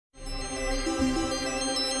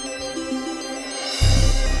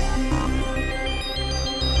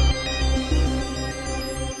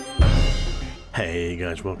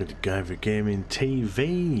guys, welcome to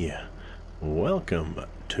Guyvergamingtv. Welcome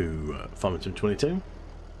to Farming Sim 22.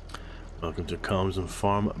 Welcome to Calmsden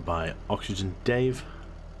Farm by Oxygen Dave.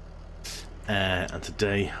 And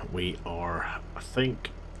today we are, I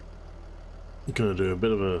think, going to do a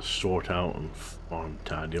bit of a sort out and farm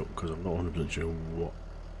tidy up because I'm not 100% sure what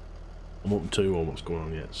I'm up to or what's going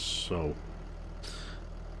on yet. So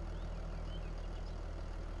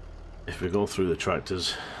if we go through the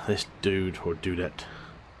tractors, this dude or dudette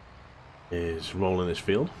is rolling this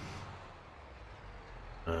field.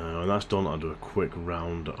 When that's done, I'll do a quick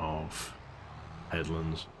round of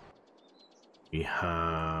headlands. We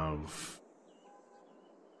have,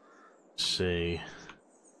 let's see,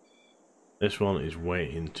 this one is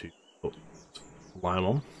waiting to put lime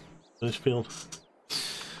on this field.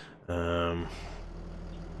 And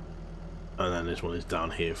then this one is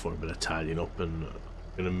down here for a bit of tidying up, and I'm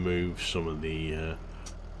going to move some of the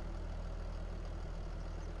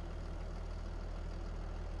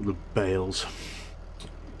bales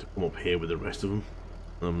to come up here with the rest of them.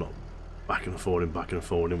 And I'm not back and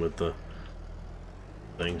forwarding with the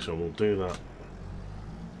thing, so we'll do that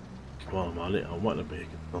while I'm at it. I want to be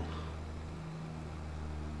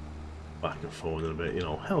back and forward a bit, you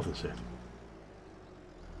know, health and safety.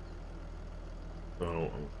 So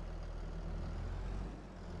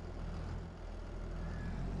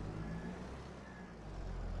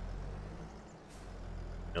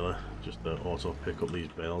just auto pick up these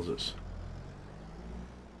bales. It's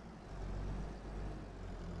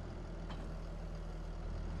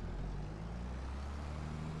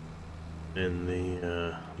in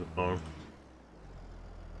the farm.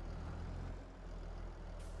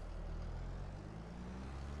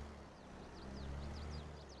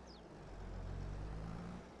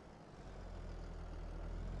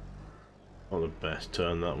 Not the best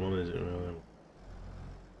turn, that one, is it really?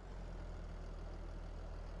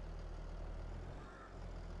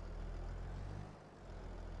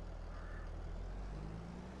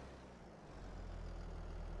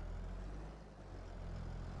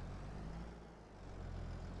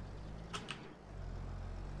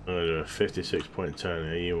 I'm gonna do a 56-point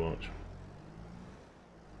turn here, you watch.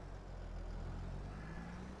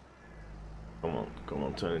 Come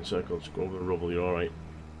on, turn in circles, go over the rubble, you're alright.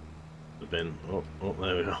 The bin, oh,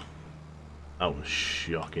 there we go. That was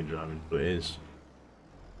shocking driving, but it is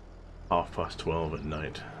 12:30 at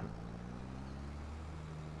night.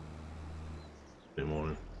 Good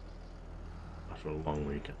morning. After a long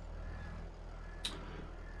weekend.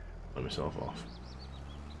 Let myself off.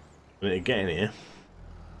 I need to get in here.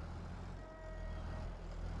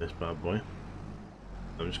 This bad boy.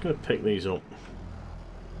 I'm just going to pick these up.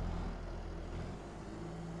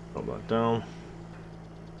 Drop that down.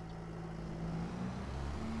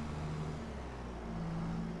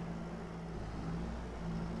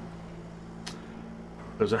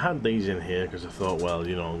 Because I had these in here because I thought, well,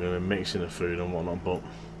 you know, I'm going to be mixing the food and whatnot, but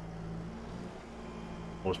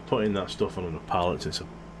I was putting that stuff on the pallets. It's a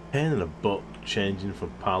pain in the butt changing from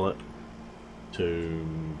pallet to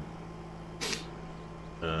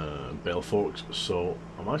bale forks, so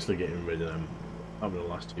I'm actually getting rid of them. Having the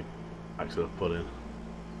last two packs that I put in.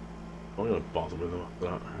 I'm not going to bother with them after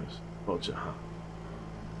that. It's budget hat.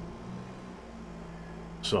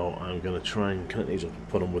 So I'm going to try and cut these up and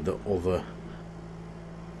put them with the other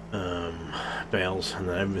bales, and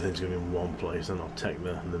then everything's going to be in one place, and I'll take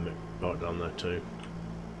the mix part down there too.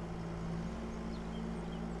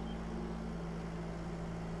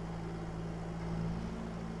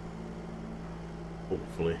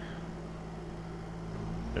 Hopefully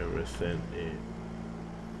everything is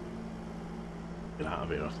get out of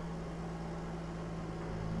here.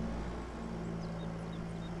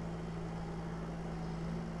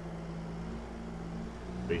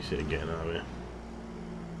 Base it again out of here.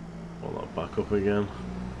 Pull that back up again.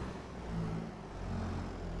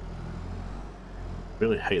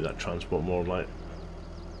 Really hate that transport mode. Like,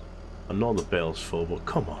 I know the bale's full, but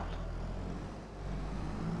come on.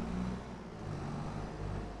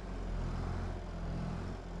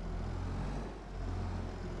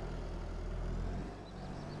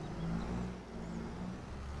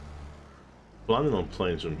 Planning on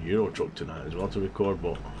playing some Euro Truck tonight as well to record,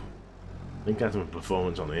 but I think having a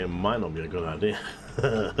performance on it might not be a good idea.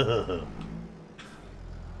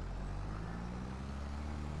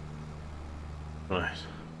 Right,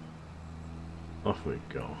 off we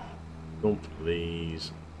go. Dump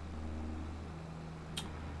these.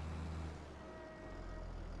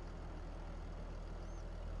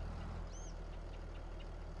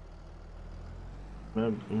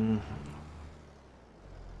 Nope.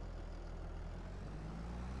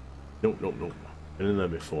 Been in there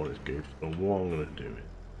before, it's good. So what I'm going to do is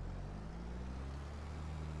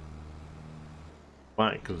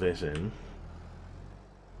back this in,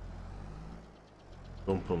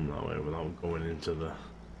 dump them that way without going into the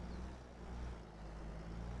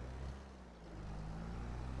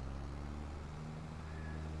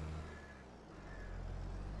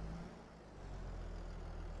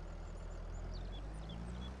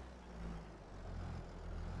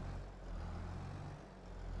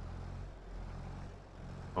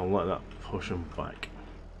I'll let that push them back.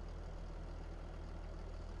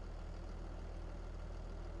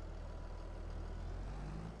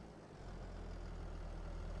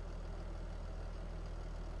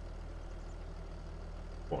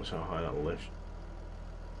 Watch how high that lifts.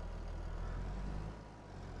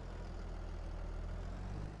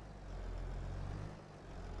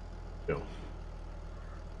 Go.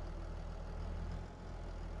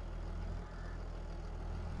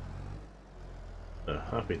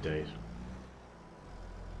 Happy days.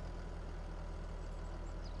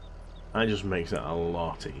 That just makes it a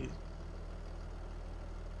lot easier.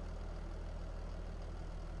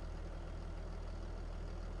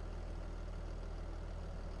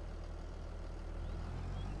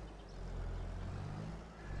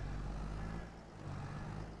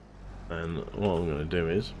 And what I'm going to do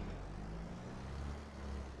is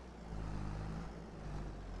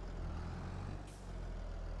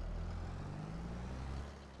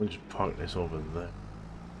we'll just park this over there.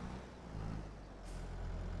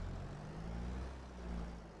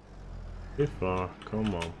 Too far,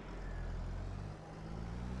 come on.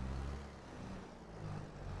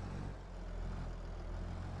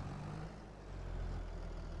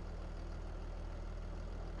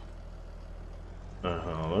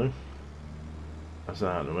 Hello. That's that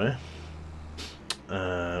out of the way.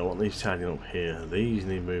 What needs tidying up here? These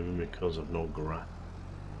need moving because of no grass.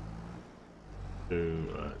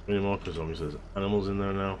 Any more because obviously there's animals in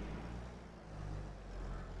there now.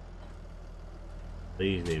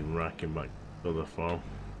 These need racking back to the farm.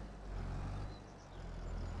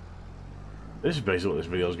 This is basically what this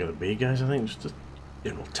video is going to be, guys. I think just to,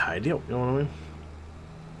 you know, tidy up. You know what I mean?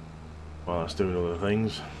 While that's doing other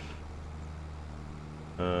things.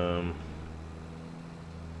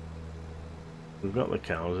 We've got the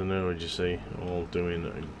cows in there, as you see, all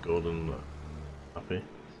doing good and happy.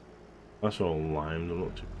 That's all limed. I'm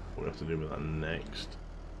not too sure what we have to do with that next.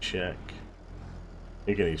 Check. I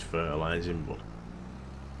think it needs fertilizing, but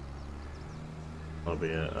that'll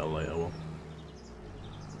be a later one.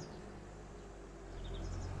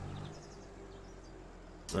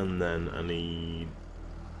 And then I need.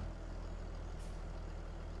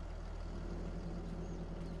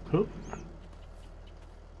 Oh.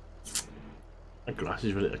 My grass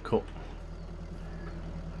is ready to cut.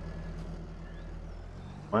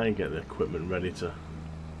 Might get the equipment ready to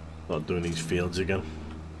start doing these fields again.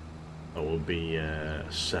 That will be a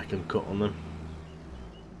second cut on them.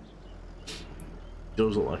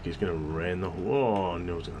 Does look like it's going to rain though. Whoa, I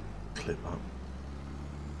knew I was going to clip that.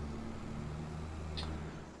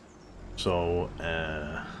 So,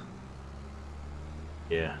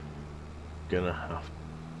 yeah, gonna have to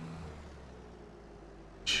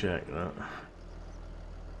check that.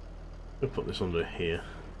 We'll put this under here.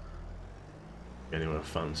 Anywhere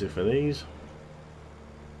fancy for these.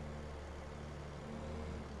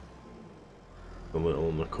 The little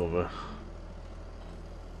undercover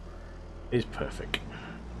is perfect.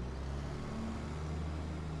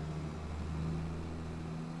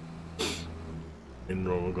 In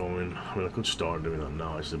row we're going. I mean, I could start doing that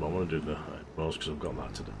now, actually, but I want to do the rows because I've got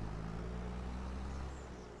that to do.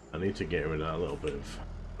 I need to get rid of that little bit of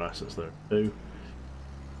grass that's there too.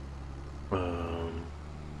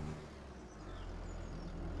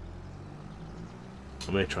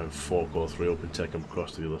 I may try and fork all three up and take them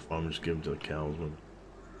across to the other farm and just give them to the cows.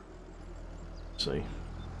 See,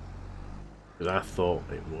 because I thought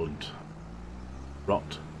it would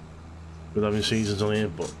rot with having seasons on here,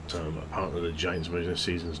 but apparently the Giants version of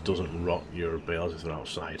seasons doesn't rot your bales if they're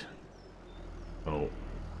outside. So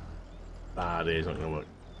that is not going to work.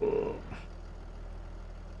 Whoa.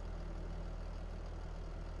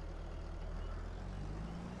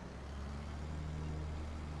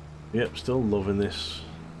 Yep, still loving this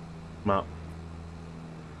map.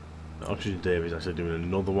 Oxygen Dave is actually doing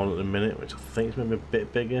another one at the minute, which I think is maybe a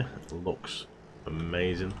bit bigger. It looks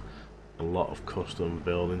amazing. A lot of custom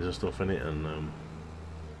buildings and stuff in it, and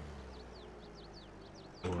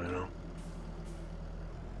oh, you know.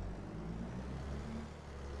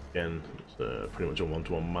 Again, it's pretty much a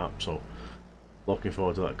one-to-one map, so looking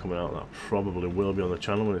forward to that coming out. That probably will be on the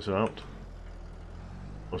channel when it's out.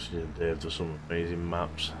 Oxygen Dave does some amazing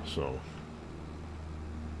maps, so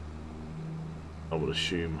I would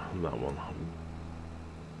assume that one will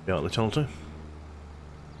be out on the channel too.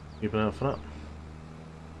 Keep an eye out for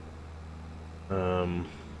that.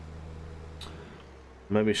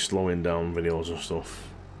 Maybe slowing down videos and stuff.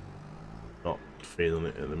 Not feeling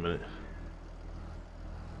it at the minute.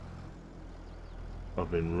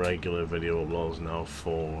 I've been regular video uploads now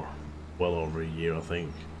for well over a year, I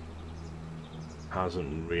think.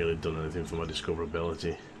 Hasn't really done anything for my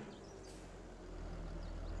discoverability.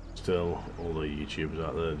 Still, all the YouTubers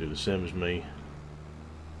out there do the same as me.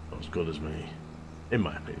 Not as good as me, in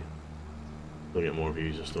my opinion. They'll get more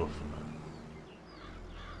views and stuff.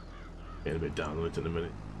 Getting a bit down on it in a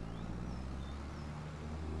minute.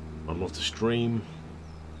 I'd love to stream.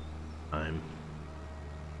 I'm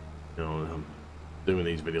doing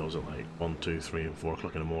these videos at like 1, 2, 3 and 4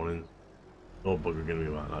 o'clock in the morning. No bugger gonna be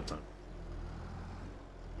about that time.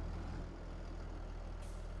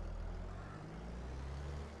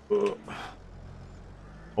 But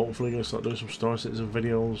hopefully gonna start doing some Star Citizen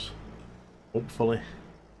videos. Hopefully. At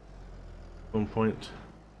some point.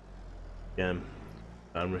 Again.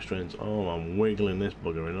 Time restraints. Oh, I'm wiggling this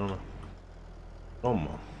bugger in, aren't I? Come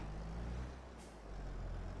on.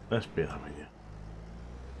 Let's be honest with you.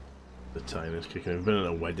 The time is kicking. We've been at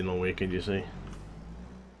a wedding all weekend, you see.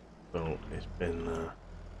 So it's been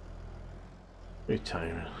very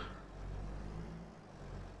tiring.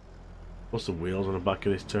 Plus the wheels on the back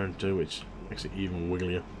of this turn too, which makes it even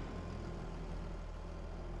wigglier.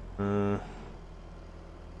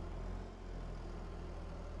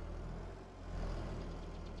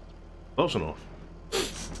 Close enough.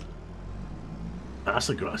 That's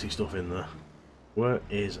the grassy stuff in there. Where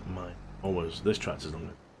is my mowers? This tractor's on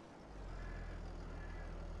it.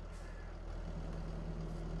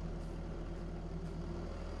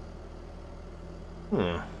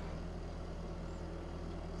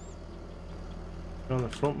 On the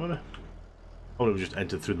front, maybe? Oh, we've just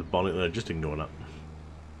entered through the bonnet there. Just ignore that.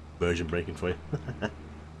 Version breaking for you.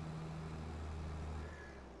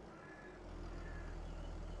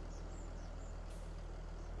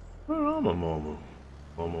 Where are my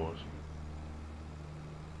mowers?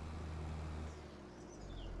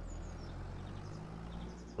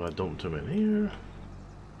 I dumped them in here.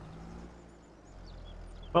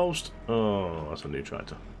 Post. Oh, that's a new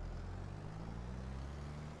tractor.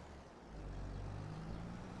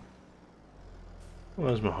 Well,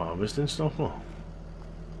 there's my harvesting stuff. Oh.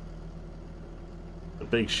 A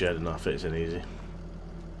big shed and that fits in easy.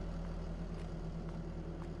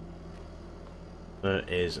 There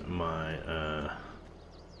is my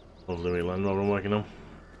lovely Land Rover I'm working on.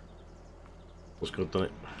 Looks good, doesn't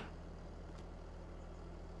it?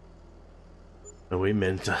 Are we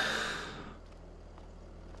meant to?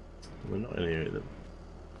 We're not in here either.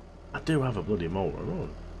 I do have a bloody mower, don't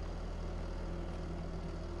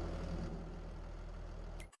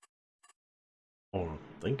I? Or I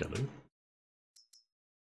think I do.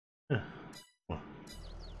 Yeah. Well.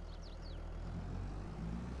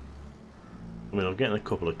 I mean, I'm getting a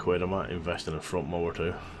couple of quid. I might invest in a front mower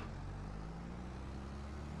too.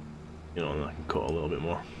 You know, and I can cut a little bit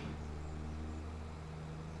more.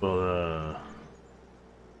 But I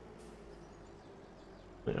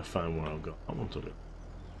think I found where I've got that one to do.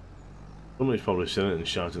 Somebody's probably seen it and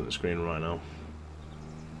shouting at the screen right now.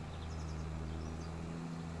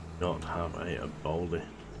 Not have a baldy.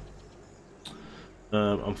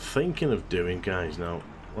 I'm thinking of doing, guys, now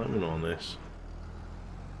let me know on this.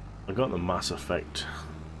 I got the Mass Effect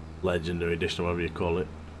Legendary Edition, or whatever you call it,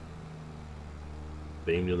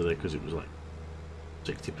 theme the other day because it was like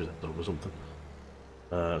 60% off or something.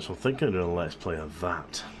 So I'm thinking of doing a Let's Play of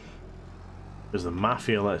that. Because the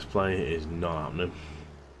Mafia Let's Play is not happening.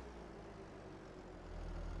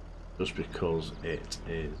 Just because it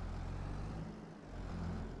is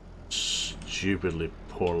stupidly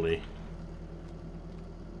poorly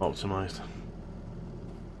optimized.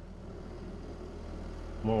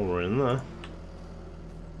 Mower in there.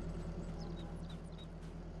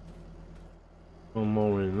 One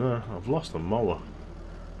mower in there. I've lost the mower.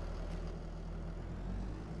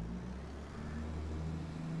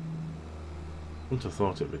 I wouldn't have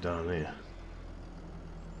thought it'd be down here.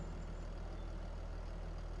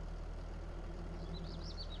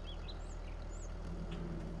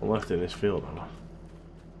 I left in this field, have I?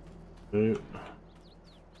 Two.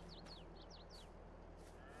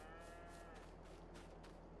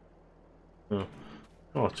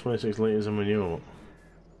 Oh, 26 litres of manure.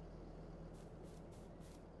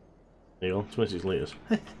 There you go, 26 litres.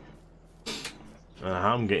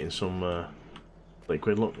 I'm getting some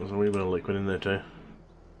liquid. Look, there's a wee bit of liquid in there too.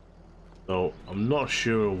 So I'm not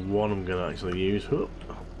sure what I'm going to actually use for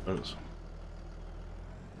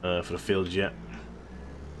the fields yet.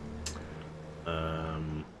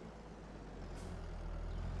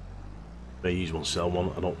 May use one, sell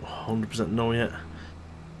one. I don't 100% know yet.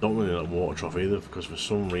 Don't really like water trough either because for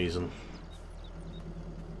some reason.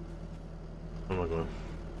 Where am I going?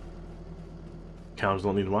 Cows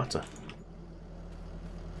don't need water.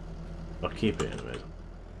 I'll keep it anyways.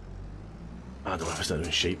 I don't know if I started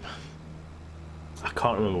doing sheep. I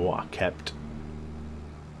can't remember what I kept.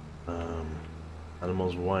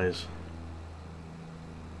 Animals wise.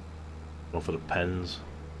 One for the pens.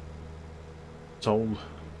 Sold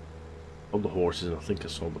the horses and I think I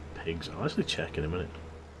sold the pigs. I'll actually check in a minute.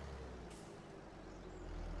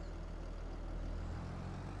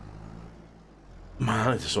 Man,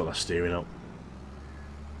 I need to sort that steering out.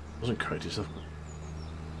 Wasn't correct yourself.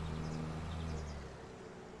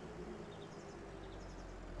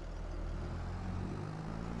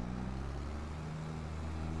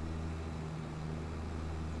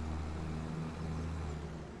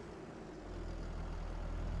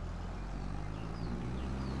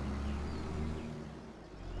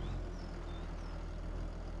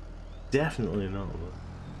 Definitely not.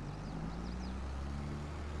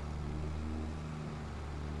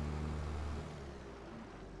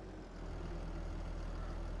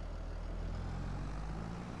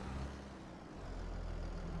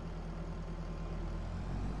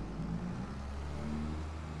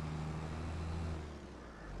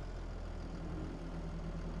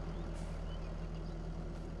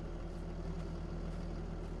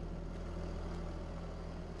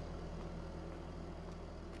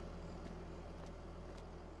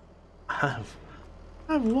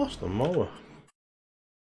 I've lost the mower.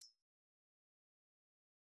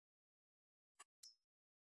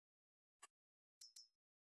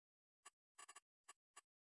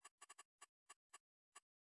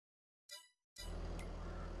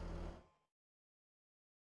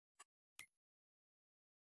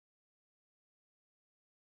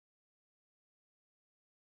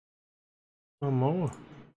 The mower.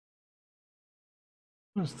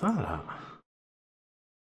 Where's that at?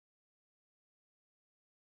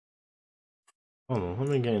 Hold on, let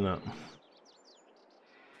me get that.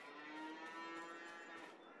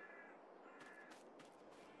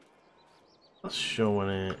 That's showing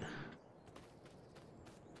it.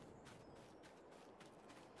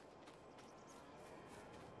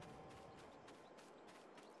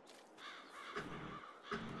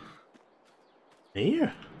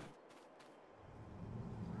 Here?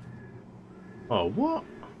 Oh, what?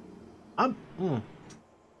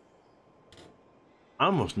 I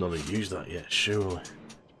must not have used that yet, surely.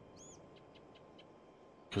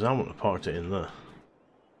 Because I want to park it in there.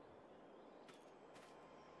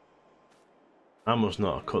 I must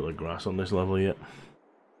not have cut the grass on this level yet.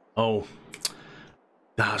 Oh,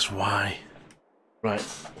 that's why. Right.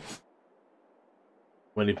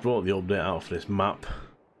 When he brought the update out for this map,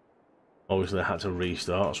 obviously I had to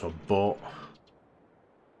restart, so I bought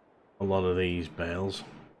a lot of these bales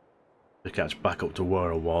to catch back up to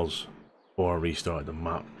where I was before I restarted the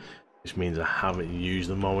map. Which means I haven't used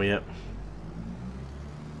the mower yet.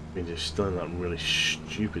 It means it's still in that really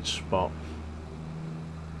stupid spot.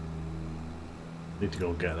 Need to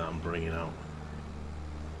go get that and bring it out.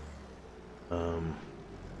 I don't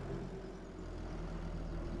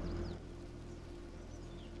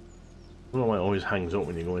know why it always hangs up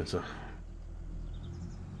when you go into.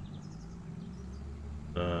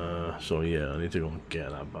 So yeah, I need to go and get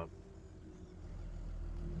that back.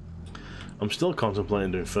 I'm still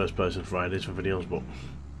contemplating doing first person Fridays for videos, but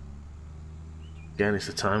again, it's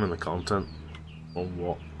the time and the content on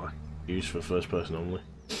what I use for first person only.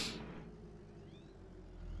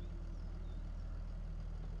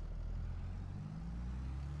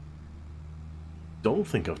 Don't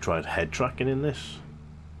think I've tried head tracking in this.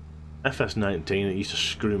 FS19, it used to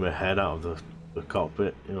screw my head out of the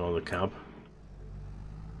cockpit, you know, the cab,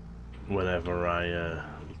 whenever I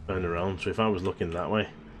turned around. So if I was looking that way,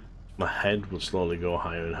 my head would slowly go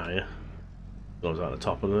higher and higher. So I was at the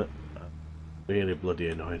top of it. Really bloody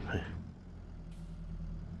annoyed me.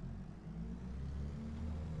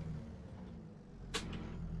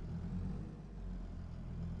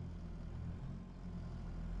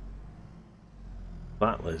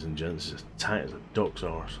 That, ladies and gents, is as tight as a duck's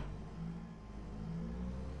arse.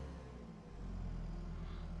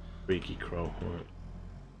 Freaky crow, right.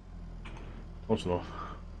 Close enough.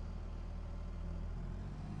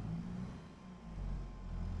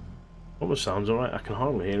 Well, the sound's alright, I can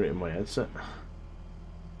hardly hear it in my headset.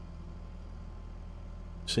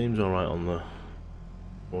 Seems alright on the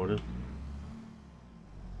recording.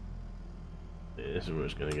 This is where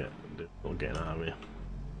it's gonna get difficult getting out of here.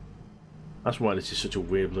 That's why this is such a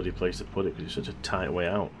weird bloody place to put it, because it's such a tight way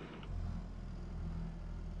out.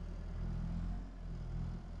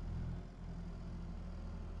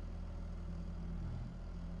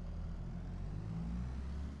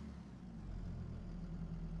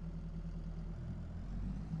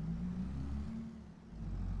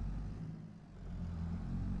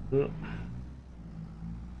 Yeah.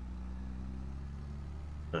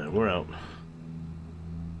 We're out.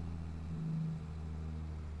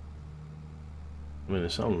 I mean, the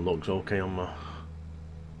sound looks okay on my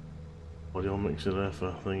audio mixer there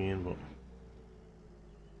for thinking, but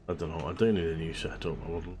I don't know. I do need a new setup. I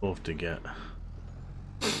would love to get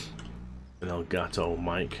an Elgato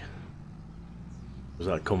mic, because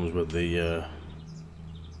that comes with the a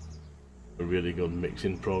really good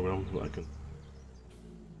mixing program that I can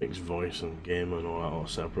mix voice and game and all that all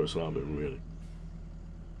separate, so that'll be really.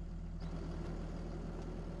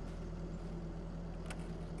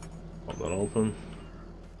 Pop that open.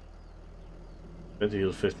 It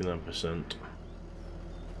heals 59%.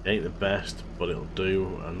 It ain't the best, but it'll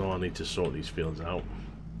do. I know I need to sort these fields out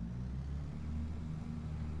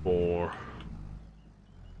for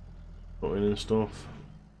putting in stuff.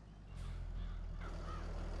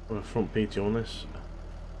 Put a front PT on this.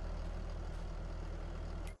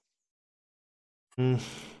 Can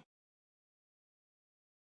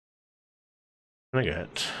I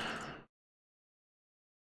get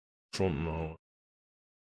front mode?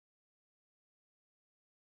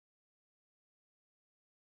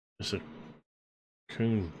 It's a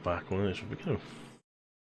coon back one. It should be kind of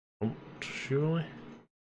front, surely.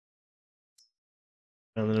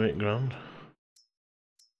 And then a bit grand.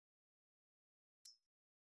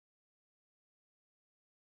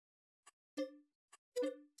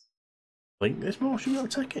 Like this more, should we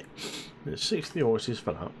not take it? It's 60 horses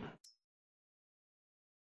for that.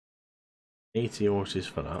 80 horses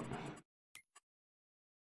for that.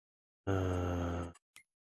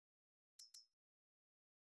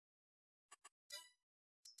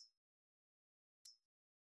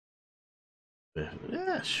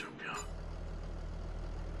 Yeah, it should be alright.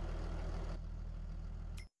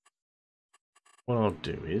 What I'll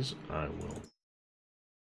do is I will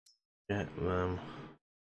get them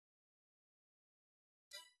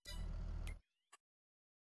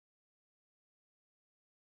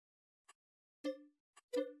to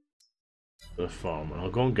the farm. I'll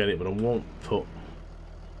go and get it, but I won't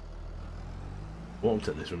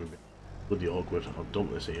take this with me. Bloody awkward. I'll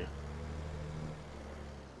dump this here.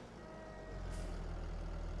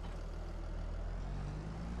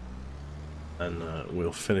 And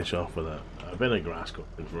we'll finish off with a bit of grass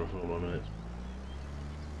cutting for a few more minutes.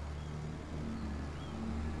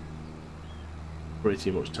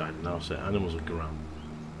 Pretty much time now, so animals are grand.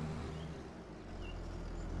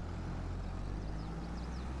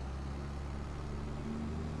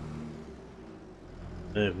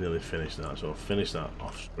 They've nearly finished that, so I'll finish that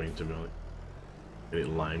off screen to be honest. Get it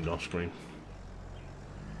limed off screen.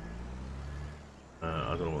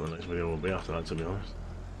 I don't know what the next video will be after that, to be honest.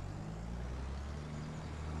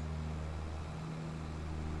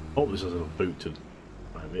 Hope this has a boot to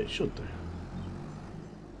drive it. It should do.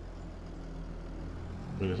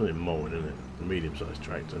 I mean, it's only mowing, isn't it? A medium-sized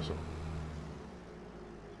tractor, so.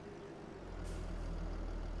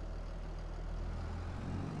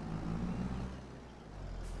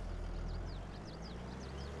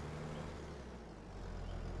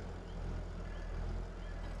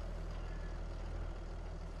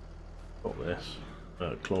 Got this.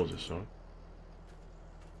 Close this, sorry.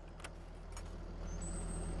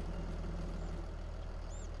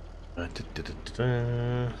 I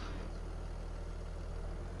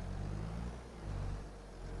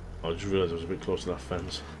just realised I was a bit close to that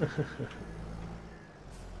fence. I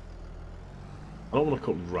don't want to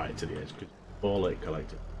cut right to the edge because all it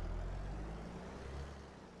collected.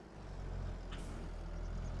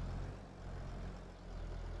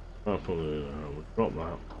 I'll probably we'll drop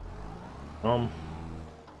that.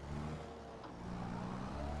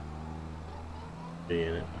 Be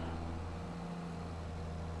in it.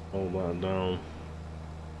 Hold that down.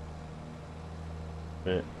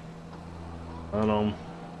 Bit. And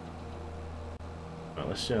right,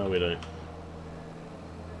 let's see how we do.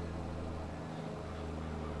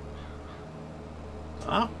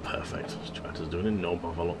 Ah, perfect. This tractor's doing it, no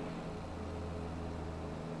bother, look.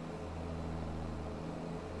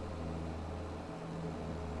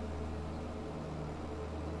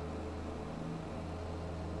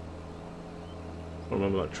 I don't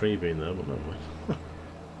remember that tree being there, but never mind.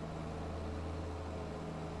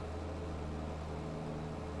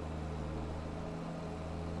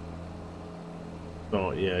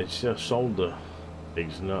 Oh yeah, it's just sold the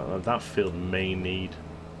pigs. No, that field may need.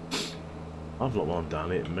 I've looked on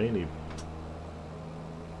down it. May need.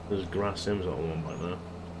 There's grass sims that one back there.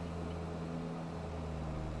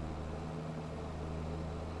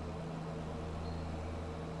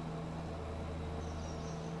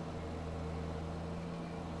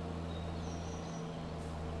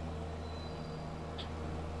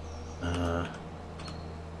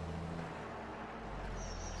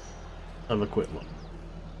 Have a quick look.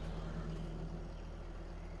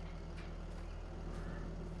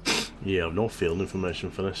 Yeah, I've no field information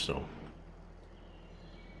for this, so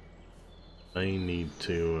I need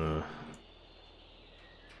to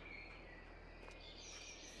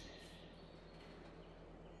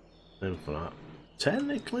aim for that.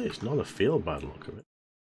 Technically, it's not a field by the look of it.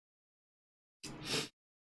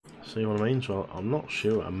 See what I mean? So I'm not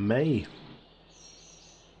sure. I may.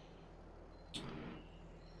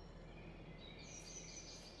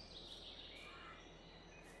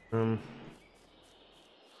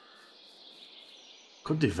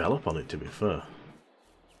 Could develop on it, to be fair.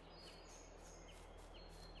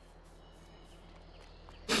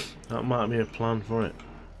 That might be a plan for it.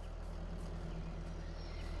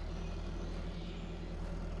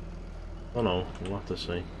 Oh no, we'll have to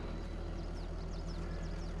see.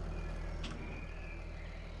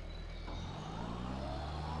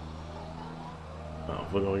 Oh,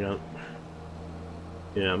 we'll go again.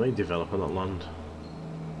 Yeah, I may develop on that land.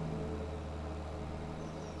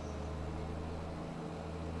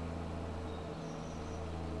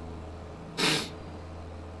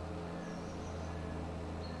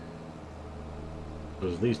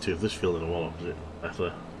 Because these two, if this field and a wall opposite,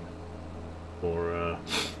 better for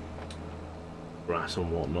grass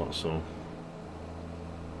and whatnot, so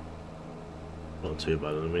not too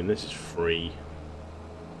bad. I mean, this is free.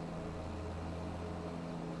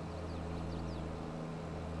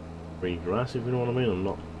 Free grass, if you know what I mean. I'm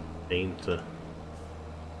not paying to.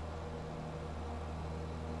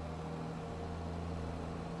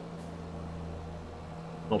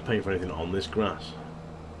 Not paying for anything on this grass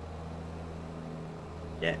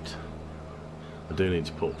yet. I do need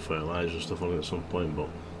to put fertilizer and stuff on it at some point, but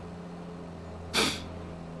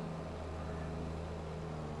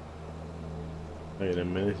wait a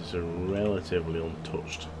minute, it's a relatively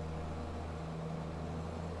untouched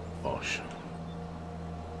posh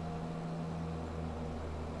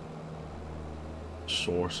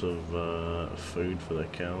source of food for the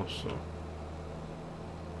cows, so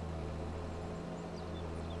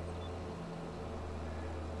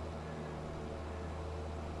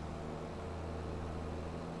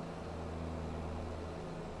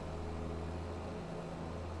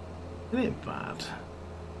it ain't bad.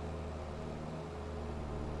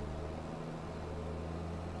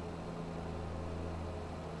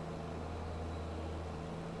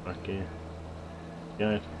 Back here.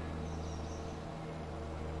 Good.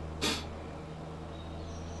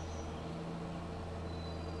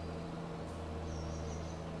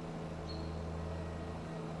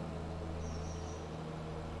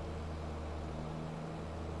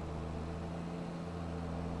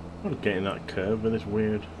 I'm getting that curve with this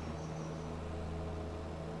weird.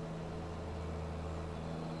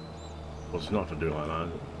 Well, it's not to do like that,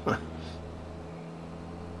 is it?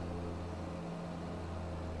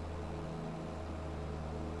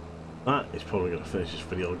 That is probably going to finish this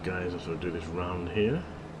video, guys, as I do this round here.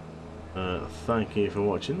 Thank you for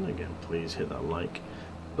watching. Again, please hit that like,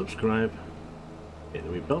 subscribe, hit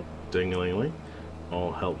the wee bell, ding-a-ling-ling.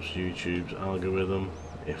 All helps YouTube's algorithm,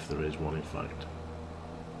 if there is one in fact.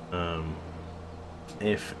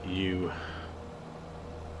 If you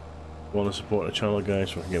want to support the channel, guys,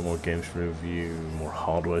 so I can get more games to review, more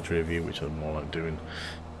hardware to review, which I'm more like doing,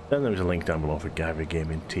 then there's a link down below for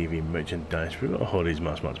Guyvergamingtv merchandise. We've got hoodies,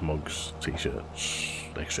 mouse mats, mugs, t-shirts,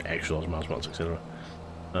 extras, mouse mats, etc.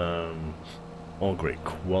 All great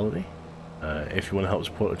quality. If you want to help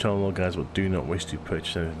support the channel, guys, but do not wish to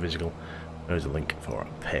purchase anything physical, there's a link for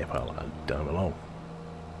PayPal down below.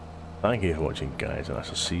 Thank you for watching, guys, and I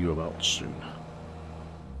shall see you about soon.